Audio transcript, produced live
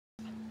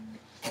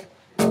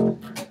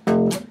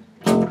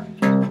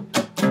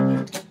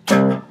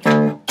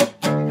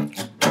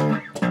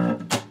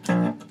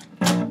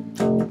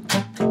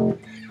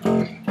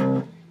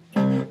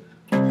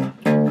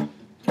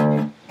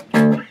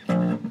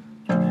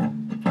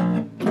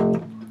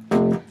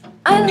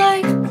I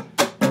like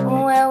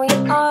where we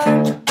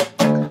are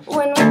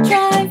when we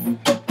drive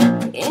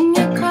in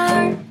your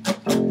car.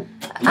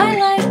 I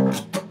like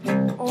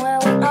where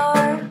we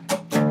are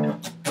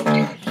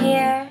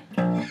here.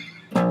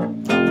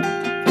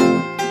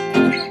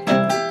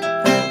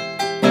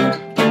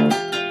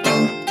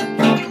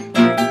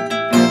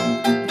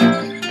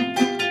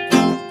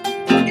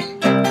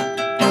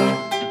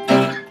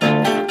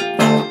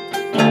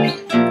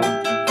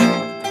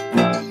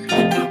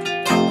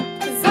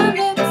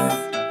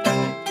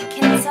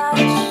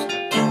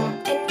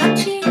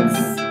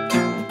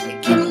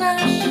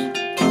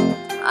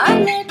 Our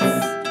lips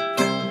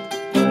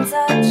can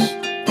touch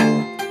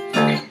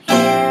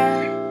here.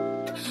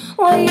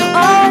 Well, you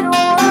are the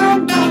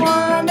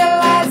one that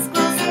likes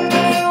close to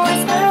me.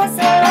 Whispers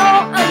hello,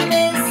 I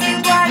miss you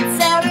quite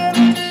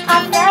terribly. I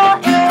fell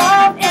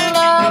in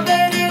love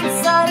with you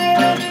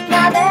suddenly.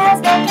 Now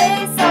there's no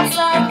place else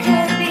I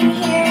could be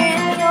here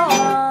in your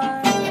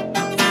arms.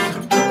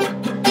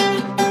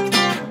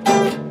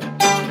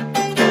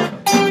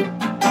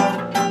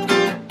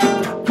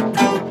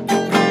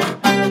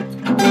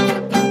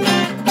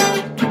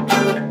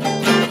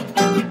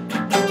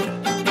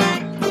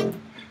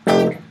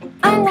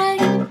 I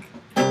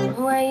like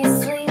where you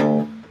sleep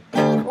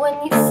when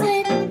you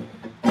sleep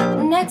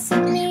next to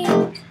me.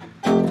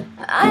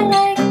 I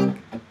like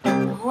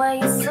where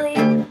you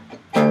sleep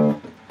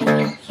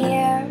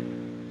here.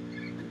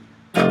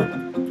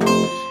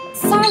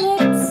 Our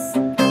lips,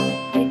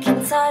 we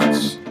can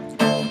touch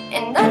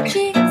in the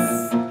cheek.